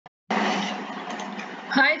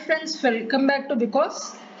Hi friends, welcome back to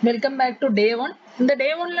welcome back to day 1. இந்த day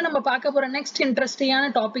 1ல நம்ம பார்க்க போற next இன்ட்ரஸ்டிங்கான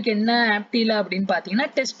டாபிக் என்ன ஆப்டில அப்படின்னு பாத்தீங்கன்னா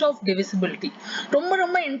டெஸ்ட் ஆஃப் டிவிசிபிலிட்டி.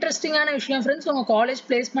 ரொம்ப இன்ட்ரஸ்டிங்கான விஷயம் ஃப்ரெண்ட்ஸ். உங்க காலேஜ்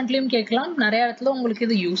பிளேஸ்மெண்ட்லயும் கேட்கலாம், நிறைய இடத்துல உங்களுக்கு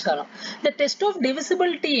இது யூஸ் ஆகலாம். இந்த டெஸ்ட் ஆஃப்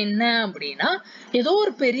டிவிசிபிலிட்டி என்ன அப்படின்னா, ஏதோ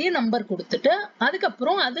ஒரு பெரிய நம்பர் கொடுத்துட்டு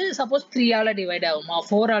அதுக்கப்புறம் அது சப்போஸ் 3 ஆல டிவைட் ஆகுமா,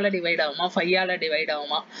 4 ஆல டிவைட் ஆகுமா, 5 ஆல டிவைட்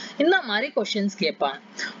ஆகுமா, இந்த மாதிரி கொஸ்டின்ஸ் கேட்பாங்க.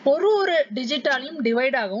 ஒரு டிஜிட்டாலையும்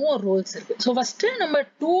டிவைட் ஆகவும் ஒரு ரூல்ஸ் இருக்கு. ஸோ ஃபர்ஸ்ட் நம்ம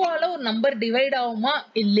 2 ஆல ஒரு நம்பர் டிவைட் ஆகுமா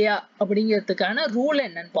இல்லையா அப்படிங்கிறதுக்கான ரூல்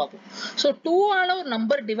என்னன்னு பார்ப்போம். ஸோ 2 ஆல ஒரு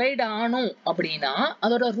நம்பர் டிவைட் ஆகணும் அப்படின்னா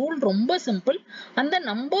அதோட ரூல் ரொம்ப சிம்பிள். அந்த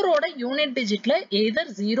நம்பரோட யூனிட் டிஜிட்ல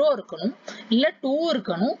எதர் 0 இருக்கணும், இல்ல 2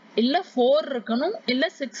 இருக்கணும், இல்ல 4 இருக்கணும்,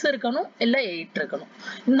 இல்ல 6 இருக்கணும், இல்ல 8 இருக்கணும்.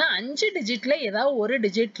 இந்த 5 டிஜிட்ல ஏதாவது ஒரு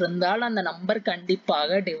டிஜிட் இருந்தால் அந்த நம்பர்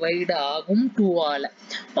கண்டிப்பாக டிவைட் ஆகும் 2 ஆல.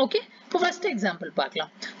 ஓகே, இப்போ ஃபர்ஸ்ட் எக்ஸாம்பிள் பார்க்கலாம்.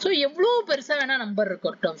 ஸோ எவ்வளோ பெருசா வேணா நம்பர்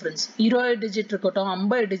இருக்கட்டும் ஃப்ரெண்ட்ஸ், 20 டிஜிட் இருக்கட்டும்,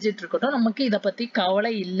 50 டிஜிட் இருக்கட்டும், நமக்கு இதை பத்தி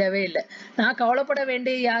கவலை இல்லவே இல்லை. நான் கவலைப்பட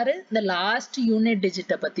வேண்டிய யாரு, இந்த லாஸ்ட் யூனிட்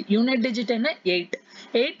டிஜிட்டை பத்தி. யூனிட் டிஜிட் என்ன, 8.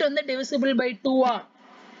 8 வந்து divisible by 2ஆ?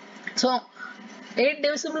 So 8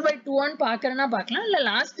 divisible by 2 ஆன்னு பார்க்கறேன்னா பார்க்கலாம், இல்லை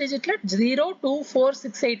லாஸ்ட் டிஜிட்ல 0, 2, 4,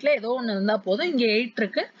 6, 8ல ஏதோ ஒன்று இருந்தா போதும். இங்கே 8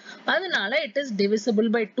 இருக்கு, அதனால இட் இஸ்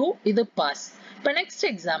divisible by 2. இது பாஸ். இப்போ நெக்ஸ்ட்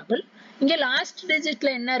எக்ஸாம்பிள், இங்க லாஸ்ட் டிஜிட்ல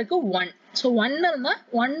என்ன இருக்கு, 1. ஸோ 1 இருந்தா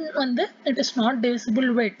 1 வந்து it is not divisible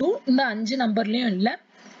by 2. இந்த 5 நம்பர்லயும் இல்லை,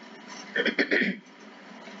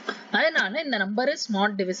 அதனால இந்த number is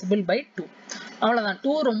not divisible by 2. அவ்வளவுதான்.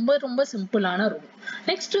 2 ரொம்ப சிம்பிளான ரூல்.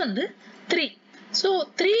 நெக்ஸ்ட் வந்து 3. ஸோ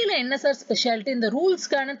 3ல என்ன சார் ஸ்பெஷாலிட்டி, இந்த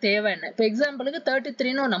ரூல்ஸ்க்கான தேவை என்ன? இப்போ எக்ஸாம்பிளுக்கு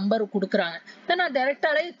 33ன்னு ஒரு நம்பர் கொடுக்குறாங்க, இதை நான்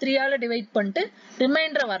டேரெக்டாலே 3 ஆல டிவைட் பண்ணிட்டு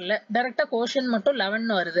ரிமைண்டர் வரல, டேரெக்டா கோஷன் மட்டும்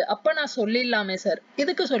 11 வருது, அப்போ நான் சொல்லிடலாமே சார்,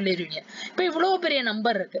 இதுக்கு சொல்லிடுவீங்க. இப்போ இவ்வளோ பெரிய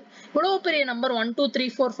நம்பர் இருக்கு, இவ்வளோ பெரிய நம்பர் 1 2 3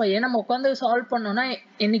 4 5 நம்ம உட்காந்து சால்வ் பண்ணோம்னா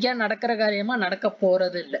என்னைக்கா நடக்கிற காரியமா நடக்க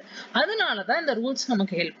போறது இல்லை. அதனால தான் இந்த ரூல்ஸ்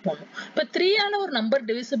நமக்கு ஹெல்ப் பண்ணும். இப்போ 3 ஆல ஒரு நம்பர்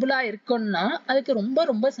டிவிசிபிளா இருக்குன்னா அதுக்கு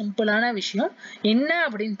ரொம்ப சிம்பிளான விஷயம் என்ன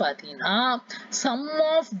அப்படின்னு பார்த்தீங்கன்னா, sum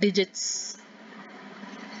of digits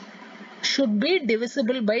should be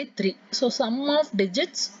divisible by 3. So sum of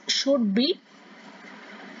digits should be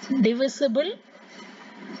divisible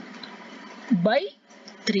by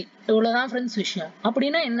 3. இவ்வளவுதான் ஃப்ரெண்ட்ஸ் விஷயம்.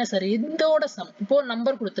 அப்படின்னா என்ன சார், இதோட சம், இப்போ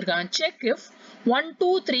நம்பர் கொடுத்துருக்காங்க, check if 1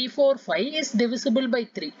 2 3 4 5 is divisible by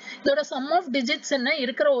 3. இதோட sum of digits என்ன,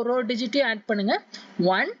 இருக்கிற ஒரு டிஜிட்டையும் ஆட் பண்ணுங்க.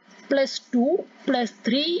 1 plus 2 plus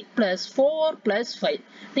 3 plus 4 plus 5.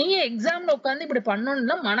 நீங்க எக்ஸாம்ல உட்காந்து இப்படி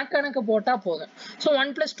பண்ணணும்னா மனக்கணக்கு போட்டா போதும். So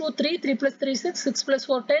 1 plus 2 3, 3 plus 3 6, 6 plus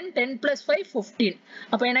 4 10, 10 plus 5 15.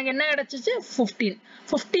 அப்போ எனக்கு என்ன கிடைச்சிச்சு, 15.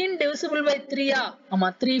 15 divisible by 3ஆ? ஆமா,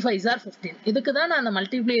 3 5s are 15. இதுக்கு தான் நான் அந்த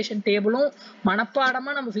மல்டிப்ளிகேஷன் டேபிளும்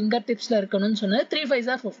மனப்பாடமா நம்ம ஃபிங்கர் டிப்ஸ்ல இருக்கணும்னு சொன்னது. 3 5s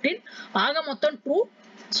are 15. ஆக மொத்தம் 2.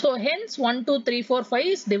 So hence 1 2 3 4 5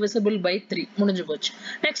 is divisible by 3. முடிஞ்சு போச்சு.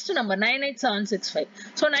 Next number 98765.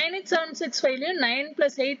 So 98765 லயும் 9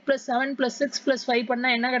 plus 8 plus 7 plus 6 plus 5 பண்ணா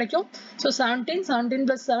என்ன கிடைக்கும்? So 17, 17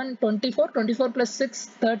 plus 7 24, 24 plus 6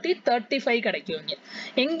 30, 35 கிடைக்கும். இங்க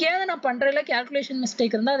எங்கேயாவது நான் பண்றதுல கால்குலேஷன்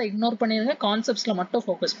மிஸ்டேக் இருந்தா அதை இக்னோர் பண்ணிருங்க, கான்செப்ட்ஸ்ல மட்டும்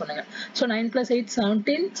ஃபோக்கஸ் பண்ணுங்க. So 9 plus 8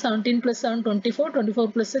 17, 17 plus 7 24,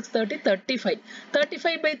 24 plus 6 30, 35.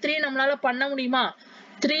 35 by 3 நம்மளால பண்ண முடியுமா?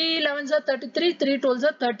 3 11s are 33, 3 12s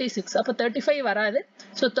are 36. அப்ப 35 வராது.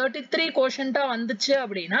 So 33 கோஷன்ட்டா வந்துச்சு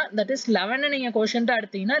அப்படின்னா, that is 11 நீங்க கோஷன்ட்டா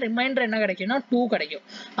எடுத்தீங்கன்னா ரிமைண்டர் என்ன கிடைக்கும்னா 2 கிடைக்கும்.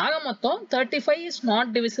 ஆக மொத்தம் 35 is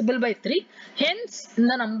not divisible by 3. Hence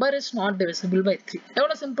இந்த number is not divisible by 3.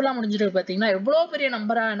 எவ்வளவு சிம்பிளா முடிஞ்சிருக்கு பாத்தீங்கன்னா, எவ்வளவு பெரிய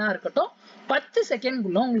நம்பரா வேணா இருக்கட்டும், 10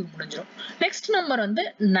 செகண்ட்குள்ள உங்களுக்கு முடிஞ்சிடும். நெக்ஸ்ட் நம்பர் வந்து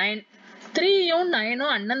 9. 3யும்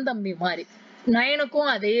 9ம் அண்ணன் தம்பி மாதிரி.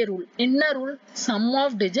 9க்கும் அதே ரூல். என்ன rule? sum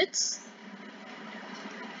of digits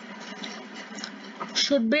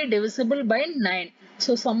should be divisible by 9.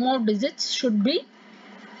 So sum of digits should be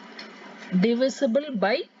divisible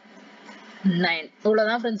by 9.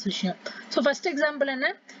 இவ்வளவுதான் ஃப்ரெண்ட்ஸ் விஷயம். So first example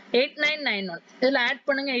என்ன, 8991. இதில் ஆட்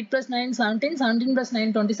பண்ணுங்க, 8 plus 9 17, 17 plus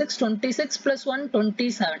 9 26, 26 plus 1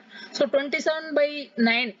 27. So 27 by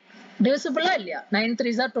 9 divisible இல்லையா? 9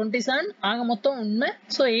 3s are 27. ஆக மொத்தம் உண்மை.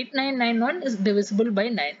 So 8991 is divisible by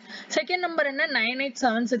 9. Second number என்ன,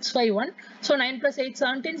 987651. So 9 plus 8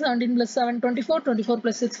 17, 17 plus 7 24, 24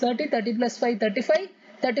 plus 6 30, 30 plus 5 35,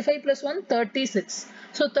 35 plus 1 36.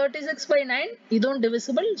 So 36 by 9 இதுவும்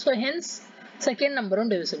divisible. So hence செகண்ட்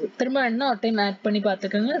நம்பரும் divisible. திரும்ப என்ன ஒரு டைம் ஆட் பண்ணி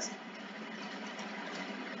பார்த்துக்கோங்க.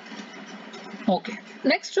 ஓகே,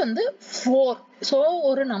 நெக்ஸ்ட் வந்து 4. ஸோ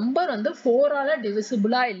ஒரு நம்பர் வந்து 4 ஆல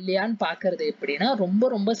டிவிசிபிளா இல்லையான்னு பார்க்கறது எப்படின்னா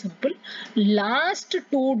ரொம்ப சிம்பிள். லாஸ்ட்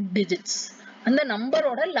 2 டிஜிட்ஸ், அந்த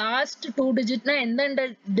நம்பரோட லாஸ்ட் 2 டிஜிட்னா எந்தெந்த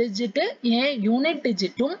டிஜிட், என் யூனிட்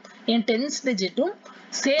டிஜிட்டும் என் டென்ஸ் டிஜிட்டும்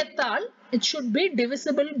சேர்த்தால் it should be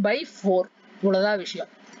divisible by 4. இவ்வளவுதான்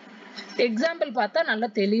விஷயம். எக்ஸாம்பிள் பார்த்தா நல்லா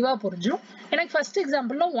தெளிவா புரிஞ்சிடும். எனக்கு ஃபர்ஸ்ட்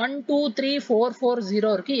எக்ஸாம்பிள்ல 1 2 3 4 4 0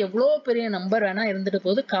 இருக்கு. எவ்வளோ பெரிய நம்பர் வேணா இருந்துட்டு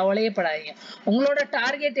போகுது, கவலையே படாதீங்க. உங்களோட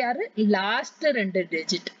டார்கெட் யாரு? Last 2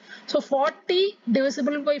 digit. So 40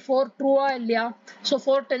 divisible by 4 ட்ரூவா இல்லையா? So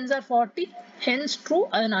 4 10s are 40, hence true.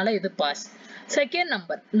 அதனால இது பாஸ். Second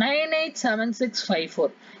number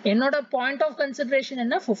 987654. என்னோட பாயிண்ட் ஆஃப் கன்சிடரேஷன்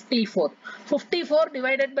என்ன? 54. 54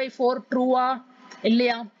 divided by 4 ட்ரூவா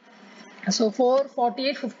இல்லையா? So 4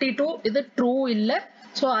 48 52 இது ட்ரூ இல்ல.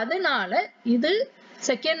 So அதனால இது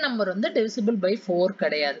செகண்ட் நம்பர் வந்து divisible by 4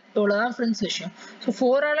 கிடையாது. இவ்வளவுதான் ஃப்ரெண்ட்ஸ் விஷயம். So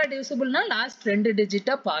 4 ஆல divisible-னா லாஸ்ட் 2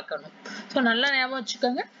 டிஜிட்டா பார்க்கணும். So நல்லா ஞாபகம்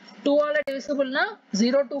வச்சுக்கோங்க. 2 ஆல divisible-னா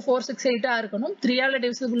 0 2 4 6 8 இருக்கணும். 3 ஆல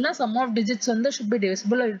divisible-னா sum of digits வந்து should be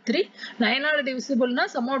divisible by 3. 9 ஆல divisible-னா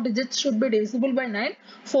sum of digits should be divisible by 9.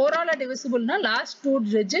 4 ஆல divisible-னா last 2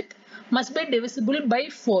 digit must be divisible by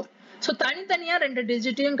 4. So தனித்தனியா 2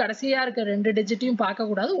 டிஜிட்டையும் கடைசியா இருக்க 2 டிஜிட்டையும் பார்க்க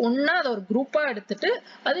கூடாது. ஒண்ணா அதை ஒரு குரூப்பா எடுத்துட்டு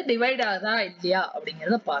அது டிவைட் ஆகுதா இல்லையா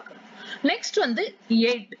அப்படிங்கறத பார்க்கணும். நெக்ஸ்ட் வந்து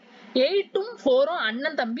 8. 8ம் 4ம்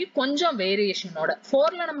அண்ணன் தம்பி கொஞ்சம் வேரியேஷனோட.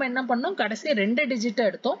 4ல நம்ம என்ன பண்ணோம்? கடைசி 2 டிஜிட்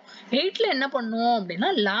எடுத்தோம். 8ல என்ன பண்ணுவோம் அப்படின்னா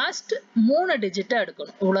லாஸ்ட் 3 டிஜிட்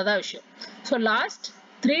எடுக்கணும். இவ்வளவுதான் விஷயம். So last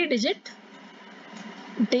 3 digit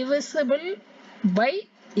divisible by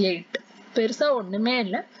 8. பெருசா ஒண்ணுமே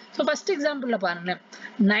இல்ல. So first exampleல பாருங்க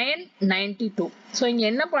 992. So இங்க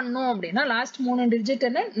என்ன பண்ணோம் அப்படின்னா லாஸ்ட் 3 டிஜிட்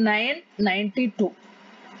என்ன? 992.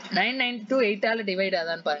 992 8 ஆல டிவைட்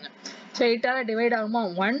ஆகுதான்னு பாருங்க. So 8 ஆல டிவைட் ஆகுமா?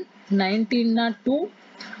 1 19 2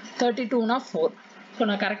 32 4. So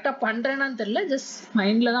நான் கரெக்டா பண்றேனான்னு தெரியல, ஜஸ்ட்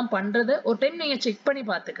மைண்ட்ல தான் பண்றது. ஒரு டைம் நீங்க செக் பண்ணி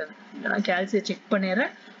பாத்துக்கங்க. நான் கால்சியம் செக்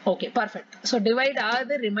பண்ணிடுறேன். Okay perfect. ஸோ டிவைட்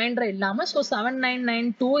ஆகுது ரிமைண்டர் இல்லாம. So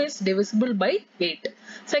 7992 is divisible by 8.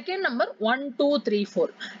 Second number 1 2 3 4.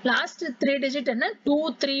 Last 3 digit என்ன? 2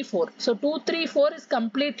 3 4. So 2 3 4 is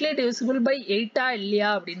completely divisible by 8 இல்லையா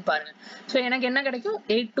அப்படின்னு பாருங்க. ஸோ எனக்கு என்ன கிடைக்கும்?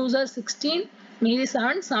 8 2s are 16, மீதி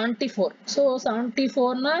 7 74. So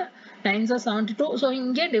 74னா 9s are 72. ஸோ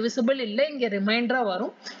இங்கே divisible இல்லை, இங்கே ரிமைண்டரா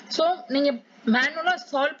வரும். ஸோ நீங்க மேனுவலா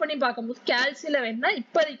சால்வ் பண்ணி பார்க்கும்போது கால்சியில வேணா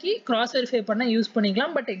இப்போதைக்கு கிராஸ் வெரிஃபை பண்ண யூஸ்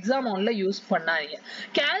பண்ணிக்கலாம், பட் எக்ஸாம் ஆன்ல யூஸ் பண்ணாதீங்க.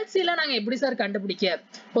 கால்சியில நாங்க எப்படி சார் கண்டுபிடிக்க?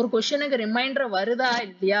 ஒரு கொஸ்டினுக்கு ரிமைண்டர் வருதா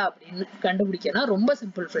இல்லையா அப்படின்னு கண்டுபிடிக்கனா ரொம்ப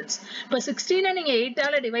சிம்பிள் ஃப்ரெண்ட்ஸ். இப்போ 16 நீங்க 8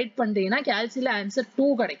 ஆல டிவைட் பண்றீங்கன்னா கால்சியில ஆன்சர் 2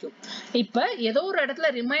 கிடைக்கும். இப்போ ஏதோ ஒரு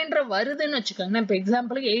இடத்துல ரிமைண்டர் வருதுன்னு வச்சுக்கோங்க. இப்போ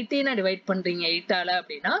எக்ஸாம்பிளுக்கு 18 டிவைட் பண்றீங்க 8 ஆல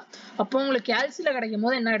அப்படின்னா அப்போ உங்களுக்கு கால்சியில கிடைக்கும்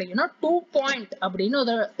போது என்ன கிடைக்கும்னா 2 பாயிண்ட் அப்படின்னு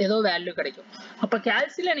ஏதோ வேல்யூ கிடைக்கும். அப்ப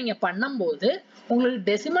கால்சியில நீங்க பண்ணும்போது உங்களுக்கு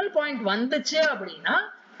டெசிமல் பாயிண்ட் வந்துச்சு அப்படின்னா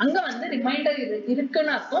அங்க வந்து ரிமைண்டர்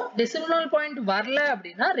இருக்குன்னு அர்த்தம். டெசிமல் பாயிண்ட் வரல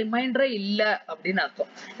அப்படின்னா ரிமைண்டர் இல்ல அப்படின்னு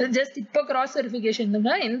அர்த்தம். இது ஜஸ்ட் இப்ப கிராஸ் வெரிஃபிகேஷன்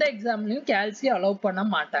தான், எந்த எக்ஸாம்லயும் கால்சியம் அலோவ் பண்ண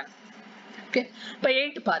மாட்டாங்க. ஓகே, இப்ப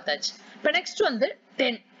 8 பார்த்தாச்சு. இப்ப நெக்ஸ்ட் வந்து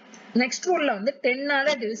 10. நெக்ஸ்ட் ரூல்ல வந்து 10 ஆல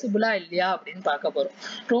டிவிசிபிளா இல்லையா அப்படின்னு பார்க்க போறோம்.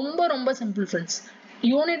 ரொம்ப ரொம்ப சிம்பிள் ஃப்ரெண்ட்ஸ்.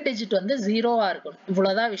 யூனிட் டிஜிட் வந்து 0வா இருக்கணும்.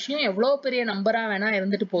 இவ்வளவுதான் விஷயம். எவ்வளவு பெரிய நம்பரா வேணா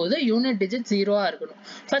இருந்துட்டு போகுது, யூனிட் டிஜிட் 0வா இருக்கணும்.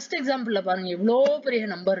 ஃபர்ஸ்ட் எக்ஸாம்பிள்ல பாருங்க எவ்வளோ பெரிய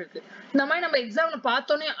நம்பர் இருக்கு. இந்த மாதிரி நம்ம எக்ஸாம்ல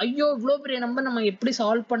பார்த்தோன்னே ஐயோ இவ்வளோ பெரிய நம்பர் நம்ம எப்படி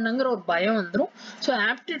சால்வ் பண்ணுங்கிற ஒரு பயம் வந்துடும். ஸோ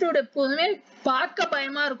ஆப்டிடியூட் எப்போதுமே பார்க்க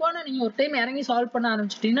பயமா இருக்கும். ஆனா நீங்க ஒரு டைம் இறங்கி சால்வ் பண்ண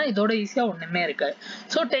ஆரம்பிச்சிட்டீங்கன்னா இதோட ஈஸியா ஒண்ணுமே இருக்காது.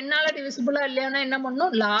 ஸோ 10 ஆல டிவிசிபிளா இல்லையானா என்ன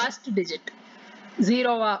பண்ணணும்? Last digit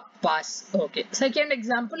 0வா pass. Okay, second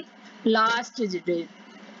example last digit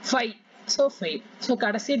 5. So 5. So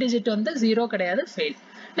கடைசி டிஜிட் வந்து 0 கிடையாது, ஃபெயில்.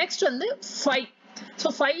 நெக்ஸ்ட் வந்து 5. So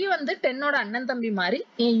 5 வந்து 10ஓட அண்ணன் தம்பி மாதிரி.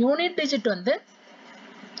 யூனிட் டிஜிட் வந்து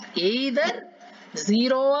எய்தர்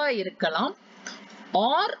 0வா இருக்கலாம்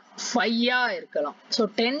ஆர் 5ஆ இருக்கலாம். ஸோ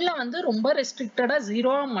 10ல வந்து ரொம்ப ரெஸ்ட்ரிக்டடா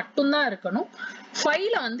 0வா மட்டும்தான் இருக்கணும்.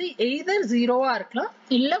 5ல வந்து எய்தர் 0வா இருக்கலாம்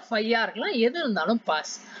இல்ல 5ஆ இருக்கலாம். எது இருந்தாலும்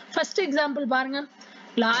பாஸ். ஃபர்ஸ்ட் எக்ஸாம்பிள் பாருங்க.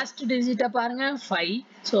 லாஸ்ட் டிஜிட்ட பாருங்க 5.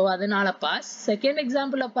 ஸோ அதனால பாஸ். செகண்ட்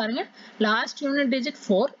எக்ஸாம்பிள் பாருங்க. Last unit digit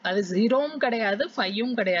 4. அது 0வும் கிடையாது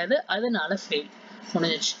 5ம் கிடையாது, அதனால ஃபெயில்.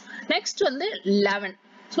 முடிஞ்சிச்சு. நெக்ஸ்ட் வந்து 11.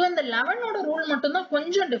 ஸோ இந்த 11ஓட ரூல் மட்டும்தான்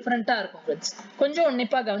கொஞ்சம் டிஃப்ரெண்டா இருக்கும் ஃப்ரெண்ட்ஸ். கொஞ்சம்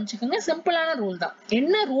உன்னிப்பா கவனிச்சுக்கோங்க. சிம்பிளான ரூல் தான்.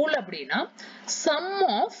 என்ன ரூல் அப்படின்னா some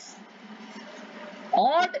of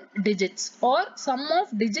add digits R some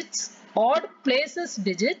of digits add places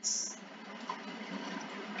digits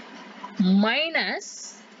minus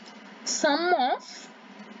sum of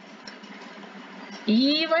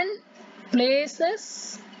even places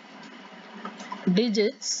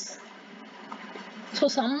digits. So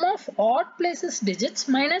sum of odd places digits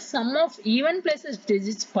minus sum of even places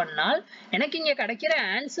digits பண்ணால் எனக்கு இங்க கிடைக்கிற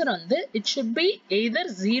answer வந்து it should be either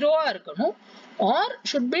 0ஆ இருக்கணும் or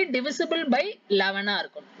should be divisible by 11ஆ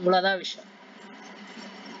இருக்கணும். இவ்வளவுதான் விஷயம்.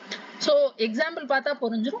 So example பார்த்தா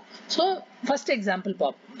புரிஞ்சிரும். So first example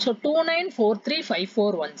பார்ப்போம். So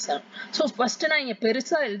 29435417. So first நான் இங்க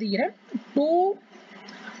பெருசா எழுதிக்கிறேன்.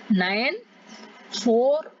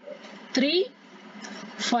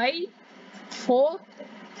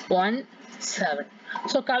 29435417.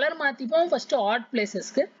 So color மாத்திப்போம் first odd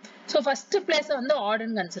placesக்கு. So first place வந்து odd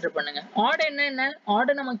ன்னு consider பண்ணுங்க. Odd என்ன? Odd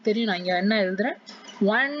நமக்கு தெரியும். நான் இங்க என்ன எழுதுறேன்?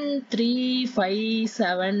 1 3 5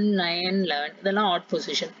 7 9 11 இதெல்லாம் odd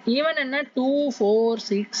position. Even என்ன 2 4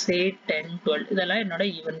 6 8 10 12 இதெல்லாம் என்னோட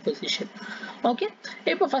even position. Okay.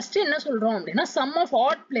 இப்போ first என்ன சொல்றோம் அப்படின்னா sum of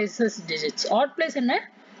odd places digits. Odd place என்ன?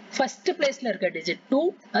 First placeல இருக்க digit 2,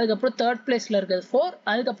 அதுக்கப்புறம் third placeல இருக்கிறது 4,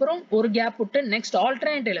 அதுக்கப்புறம் ஒரு கேப் விட்டு next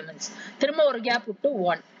alternate elements திரும்ப ஒரு கேப் விட்டு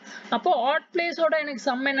 1. அப்போ odd place ஓட எனக்கு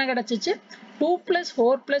sum என்ன கிடைச்சிச்சு? 2 plus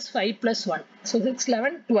 4 plus 5 plus 1. So 6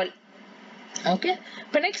 11 12. Okay.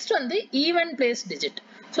 இப்போ next வந்து even place digit.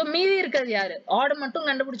 So மீதி இருக்கிறது யாரு? Odd மட்டும்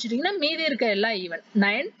கண்டுபிடிச்சிட்டீங்கன்னா மீதி இருக்க எல்லாம் even.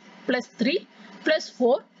 9 plus 3 plus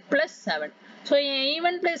 4 plus 7. So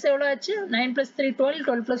even place எவ்வளவு ஆச்சு? 9 plus 3 12,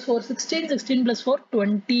 12 plus 4 16, 16 plus 4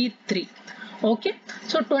 23. Okay.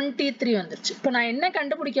 So 23 வந்துருச்சு. இப்போ நான் என்ன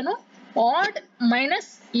கண்டுபிடிக்கணும்? Odd minus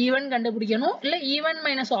even கண்டுபிடிக்கணும். இல்ல even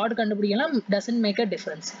minus odd கண்டுபிடிக்கலாம். Doesn't make a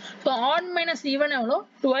difference. So odd minus even எவ்வளோ?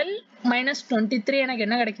 12 minus 23 எனக்கு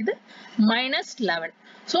என்ன கிடைக்குது? Minus 11.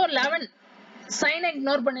 So 11 sign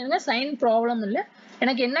ignore பண்ணிருங்க. sign problem இல்ல.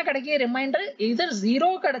 எனக்கு என்ன கிடைக்கிற ரிமைண்டர் either 0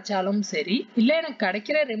 கிடைச்சாலும் சரி இல்ல எனக்கு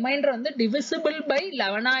கிடைக்கிற ரிமைண்டர் வந்து divisible by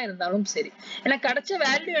 11 இருந்தாலும் சரி. எனக்கு கிடைச்ச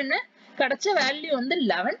வேல்யூ என்ன? கிடைச்ச வேல்யூ வந்து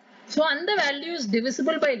 11. So அந்த வேல்யூ is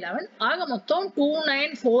divisible by 11. ஆக மொத்தம்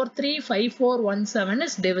 29435417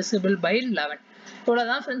 is divisible by 11.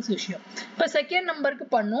 இவ்வளவுதான் ஃப்ரெண்ட்ஸ் விஷயம். இப்போ செகண்ட் நம்பருக்கு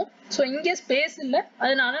பண்ணும். ஸோ இங்கே ஸ்பேஸ் இல்லை,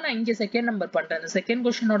 அதனால நான் இங்கே செகண்ட் நம்பர் பண்றேன். இந்த செகண்ட்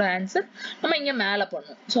கொஸ்டினோட ஆன்சர் நம்ம இங்கே மேலே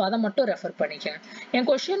பண்ணும். ஸோ அதை மட்டும் ரெஃபர் பண்ணிக்கங்க. என்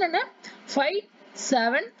கொஸ்டின் என்ன? 5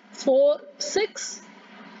 7 4 6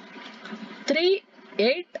 3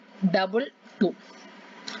 8 2 2.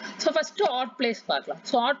 ஸோ ஃபர்ஸ்ட் ஆட் பிளேஸ் பார்க்கலாம்.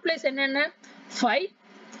 ஸோ ஆட் பிளேஸ் என்னென்ன? 5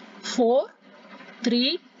 4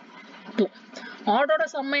 3 2. ஆடோட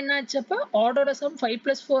சம் என்ன ஆச்சப்ப? ஆடோட some 5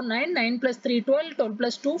 plus 4 9, 9 plus 3 12, 12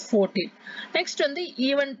 plus 2 14. Next வந்து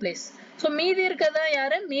ஈவன் பிளேஸ். ஸோ மீதி இருக்கிறதா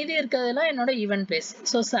யாரு? மீதி இருக்கிறதெல்லாம் என்னோட ஈவன் பிளேஸ்.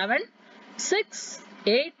 ஸோ 7 6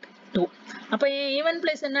 8 2. அப்ப ஈவன்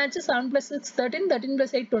பிளேஸ் என்ன ஆச்சு? 7 plus 6 13, 13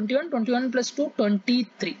 plus 8 21, 21 plus 2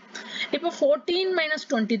 23. இப்போ 14 minus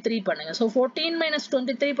 23 பண்ணுங்க. ஸோ 14 minus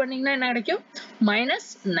 23 பண்ணீங்கன்னா என்ன கிடைக்கும்? minus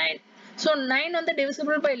 9. So 9 வந்து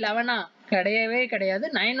divisible by 11 கிடையவே கிடையாது.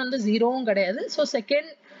 9 வந்து 0வும் கிடையாது. So second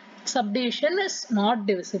subdivision is not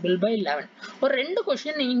divisible by 11. ஒரு ரெண்டு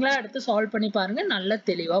क्वेश्चन நீங்களா எடுத்து சால்வ் பண்ணி பாருங்க, நல்ல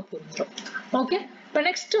தெளிவா புரிஞ்சிரும். ஓகே. இப்போ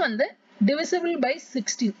நெக்ஸ்ட் வந்து divisible by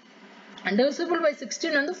 16. divisible by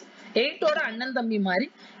 16 வந்து 8 ஓட அண்ணன் தம்பி மாதிரி.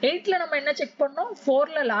 8ல நம்ம என்ன செக் பண்ணோம்?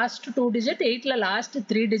 4ல last 2 digit, 8ல last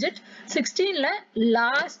 3 digit, 16ல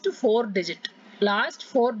last 4 digit. Last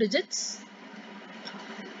 4 digits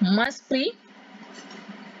must be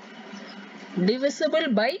divisible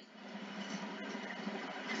by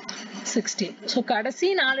 16. So கடைசி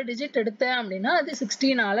 4 டிஜிட் எடுத்தேன் அப்படின்னா அது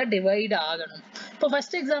 16 ஆல டிவைட் ஆகணும். இப்போ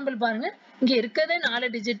ஃபர்ஸ்ட் எக்ஸாம்பிள் பாருங்க. இங்க இருக்கதே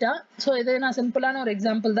 4 டிஜிட்டா. ஸோ இது நான் சிம்பிளான ஒரு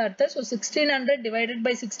எக்ஸாம்பிள் தான் எடுத்தேன். ஸோ 1600 டிவைடட்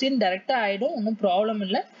பை 16 டைரக்டா ஆயிடும், ஒன்றும் ப்ராப்ளம்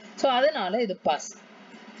இல்லை. ஸோ அதனால இது பாஸ்.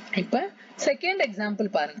 இப்போ செகண்ட் எக்ஸாம்பிள்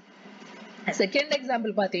பாருங்க. செகண்ட்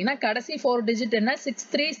எக்ஸாம்பிள் பாத்தீங்கன்னா கடைசி 4 டிஜிட் என்ன?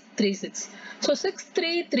 6336. ஸோ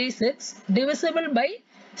 6336 divisible by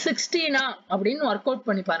 16 அப்படின்னு ஒர்க் அவுட்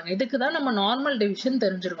பண்ணி பாருங்க. இதுக்கு தான் நம்ம நார்மல் டிவிஷன்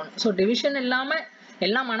தெரிஞ்சிருக்கணும். ஸோ டிவிஷன் இல்லாம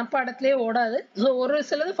எல்லாம் மனப்பாடத்திலே ஓடாது. ஸோ ஒரு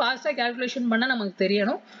சிலது ஃபாஸ்டா கால்குலேஷன் பண்ண நமக்கு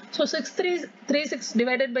தெரியணும். ஸோ 6336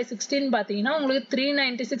 டிவைடட் பை 16 பாத்தீங்கன்னா உங்களுக்கு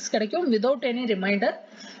 396 கிடைக்கும் without any reminder.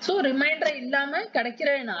 So remainder இல்லாம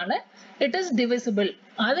கிடைக்கிறதுனால it is divisible.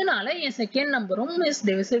 அதனால என் செகண்ட் நம்பரும் is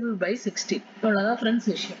divisible by 16. இவ்வளவுதான் ஃப்ரெண்ட்ஸ்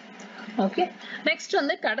விஷயம். ஓகே. நெக்ஸ்ட்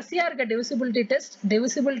வந்து கடைசியா இருக்க divisibility test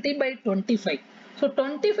divisibility by 25. So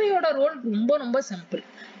 25 ஓட ரோல் ரொம்ப ரொம்ப சிம்பிள்.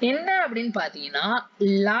 என்ன அப்படின்னு பாத்தீங்கன்னா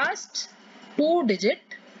last 2 digit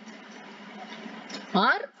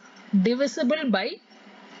are divisible by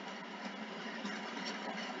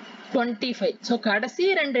 25. So கடைசி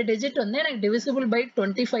 2 digit வந்து எனக்கு divisible by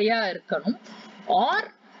 25 இருக்கணும். ஆர்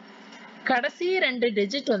கடைசி 2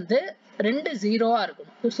 digit வந்து 2 0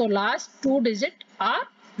 இருக்கணும். ஸோ லாஸ்ட் 2 digit ஆர்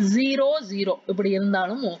 0 0 இப்படி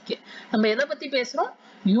இருந்தாலும் ஓகே. நம்ம எதை பத்தி பேசுறோம்?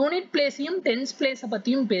 யூனிட் பிளேஸையும் டென்ஸ் பிளேஸை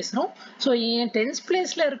பத்தியும் பேசுறோம். ஸோ டென்ஸ்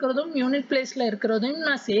பிளேஸ்ல இருக்கிறதும் யூனிட் பிளேஸ்ல இருக்கிறதும்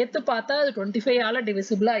நான் சேர்த்து பார்த்தா அது 25 ஆல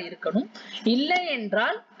டிவிசிபிளா இருக்கணும். இல்லை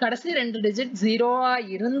என்றால் கடைசி ரெண்டு டிஜிட் 0-ஆ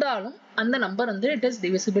இருந்தாலும் அந்த நம்பர் வந்து it is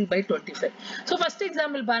divisible by 25. So first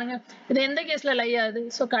example பாருங்க, இது எந்த கேஸ்ல லை ஆகுது?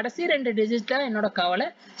 So கடைசி ரெண்டு டிஜிட்ல என்னோட கவலை.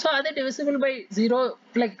 So அது divisible by 0,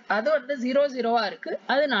 like அது வந்து 0-0-ஆ இருக்கு.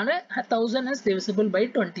 அதனால 1000 is divisible by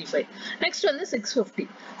 25. Next வந்து 650.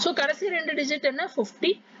 So கடைசி ரெண்டு டிஜிட் என்ன?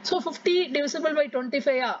 50. So 50 divisible by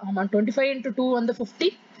 25-ஆ? ஆமா, 25 into 2 வந்து 50.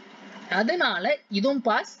 அதனால இதுவும்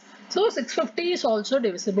pass. So 650 is also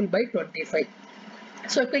divisible by 25.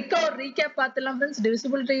 So quick or recap பார்த்துலாம் friends.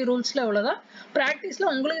 divisibility rulesல அவ்வளவுதான். practiceல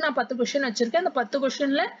உங்களுக்கு நான் 10 question வச்சிருக்கேன். அந்த 10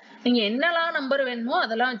 questionல நீங்க என்னெல்லாம் நம்பர் வேணுமோ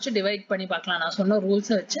அதெல்லாம் வச்சு டிவைட் பண்ணி பார்க்கலாம். நான் சொன்ன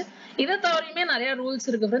ரூல்ஸை வச்சு. இதை தவிரமே நிறைய ரூல்ஸ்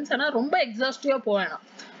இருக்கு ஃப்ரெண்ட்ஸ். ஆனா ரொம்ப எக்ஸாஸ்டிவா போவேணாம்.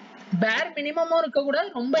 பேர் மினிமமும் இருக்கக்கூடாது,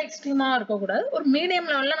 ரொம்ப எக்ஸ்ட்ரீமா இருக்கக்கூடாது. ஒரு மீடியம்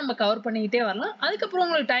லெவல்ல நம்ம கவர் பண்ணிக்கிட்டே வரலாம். அதுக்கப்புறம்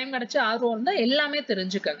உங்களுக்கு டைம் கிடைச்சு ஆர்வம் இருந்தா எல்லாமே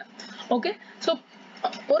தெரிஞ்சுக்கங்க. ஓகே, ஸோ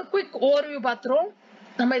ஒரு குவிக் ஓவர்வியூ பார்த்துருவோம்.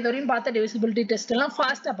 நம்ம இது வரையும் பார்த்த divisibility டெஸ்ட் எல்லாம்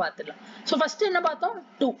ஃபாஸ்டா பார்த்துடலாம். ஸோ ஃபர்ஸ்ட் என்ன பார்த்தோம்?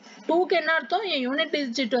 2. 2க்கு என்ன அர்த்தம்? என் யூனிட்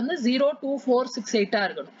டிஜிட் வந்து 0, 2, 4, 6, 8-ஆ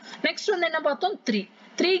இருக்கணும். நெக்ஸ்ட் வந்து என்ன பார்த்தோம்? 3.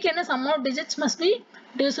 3க்கு என்ன? sum of digits must be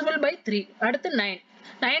divisible by 3. அடுத்து 9.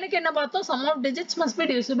 9க்கு என்ன பார்த்தோம்? sum of digits must be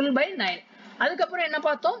divisible by 9. அதுக்கப்புறம் என்ன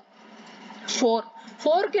பார்த்தோம்? 4.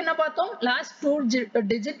 4க்கு என்ன பார்த்தோம்? last 2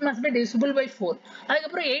 digit must be divisible by 4.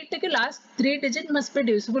 அதுக்கப்புறம் 8க்கு last 3 digit must be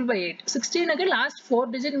divisible by 8. 16க்கு last 4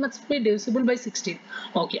 digit must be divisible by 16.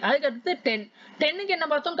 Okay, அதுக்கடுத்து 10. 10க்கு என்ன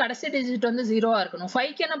பார்த்தோம்? கடைசி டிஜிட் வந்து 0-ஆ இருக்கணும்.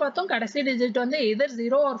 5க்கு என்ன பார்த்தோம்? கடைசி டிஜிட் வந்து either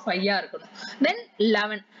 0 or 5-ஆ இருக்கணும். தென்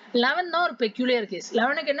 11. 11 தான் ஒரு peculiar case.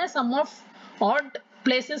 11க்கு என்ன? sum of odd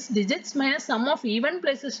places digits minus sum of even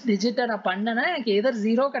places digit நான் பண்ணனா எனக்கு either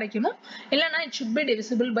 0 கிடைக்கணும் இல்லனா it should be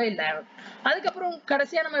divisible by 11. அதுக்கப்புறம்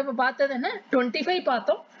கடைசியா நம்ம இப்ப பார்த்தது என்ன? 25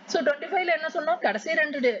 பார்த்தோம். So 25ல என்ன சொன்னோம்? கடைசி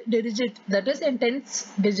ரெண்டு digit, that is N 10th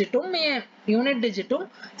டிஜிட்டும் N unit டிஜிட்டும்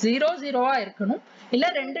 0-0-ஆ இருக்கணும். இல்ல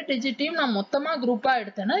ரெண்டு டிஜிட்டையும் நான் மொத்தமா குரூப்பா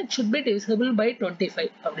எடுத்தேன்னா it should be divisible by 25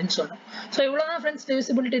 அப்படின்னு சொன்னோம். ஸோ இவ்வளவுதான் ஃப்ரெண்ட்ஸ்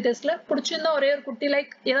divisibility டெஸ்ட்ல. பிடிச்சிருந்தா ஒரே ஒரு குட்டி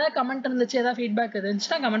லைக், ஏதாவது கமெண்ட் இருந்துச்சு, ஏதாவது ஃபீட்பேக்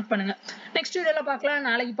இருந்துச்சுன்னா கமெண்ட் பண்ணுங்க. நெக்ஸ்ட் வீடியோல பார்க்கலாம்,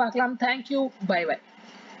 நாளைக்கு பார்க்கலாம். Thank you, by by.